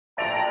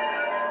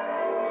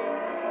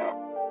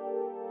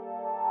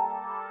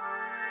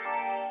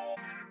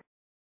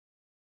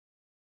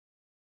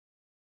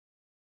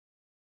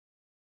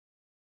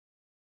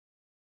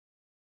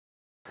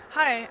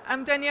Hi,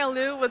 I'm Danielle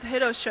Liu with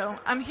Hito Show.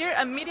 I'm here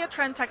at Media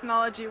Trend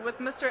Technology with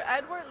Mr.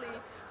 Edward Lee,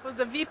 who's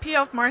the VP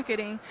of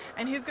Marketing,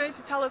 and he's going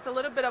to tell us a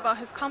little bit about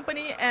his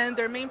company and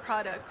their main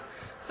product.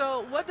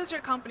 So what does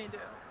your company do?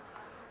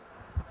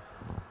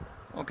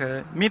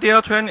 Okay,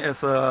 Media Trend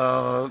is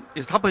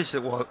established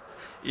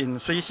in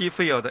 3C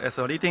field as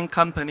a leading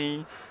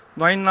company.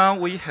 Right now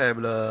we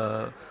have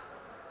the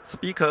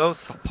speakers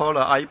support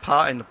the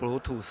iPad and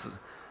Bluetooth.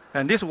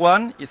 And this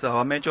one is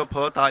our major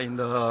product in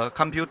the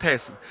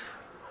Computex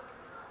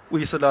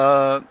with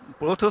the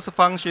Bluetooth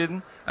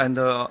function and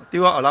the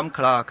dual alarm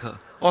clock,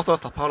 also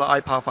support the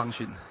iPad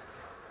function.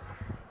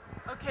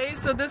 Okay,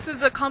 so this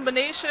is a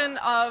combination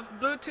of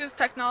Bluetooth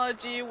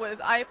technology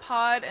with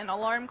iPod and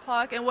alarm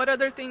clock, and what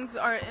other things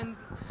are in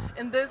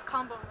this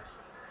combo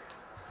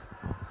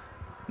machine?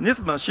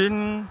 This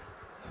machine,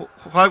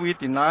 why we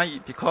deny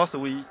it, because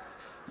we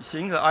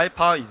think the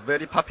iPod is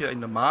very popular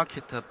in the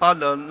market, but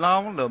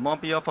now the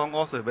mobile phone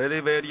also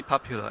very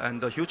popular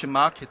and a huge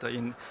market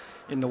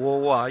in the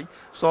worldwide.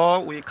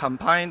 So we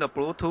combine the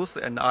Bluetooth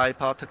and the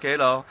iPod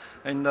together.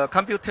 In the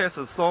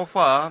Computex so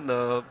far,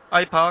 the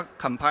iPod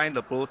combine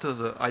the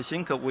Bluetooth. I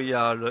think we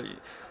are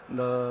in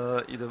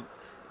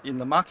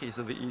the market is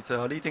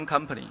a leading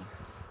company.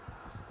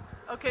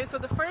 Okay, so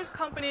the first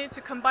company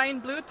to combine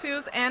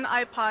Bluetooth and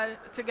iPod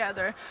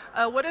together.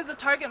 What is the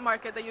target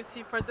market that you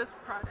see for this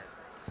product?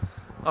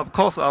 Of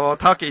course, our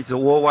target is the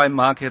worldwide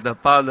market,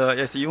 but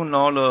as you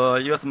know, the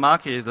U.S.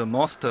 market is the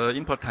most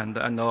important,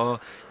 and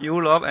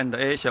Europe and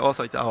Asia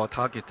also is our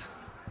target.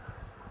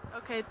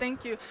 Okay,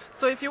 thank you.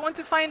 So if you want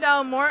to find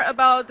out more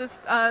about this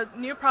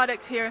new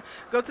product here,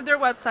 go to their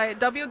website,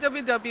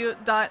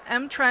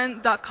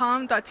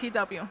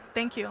 www.mtrend.com.tw.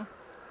 Thank you.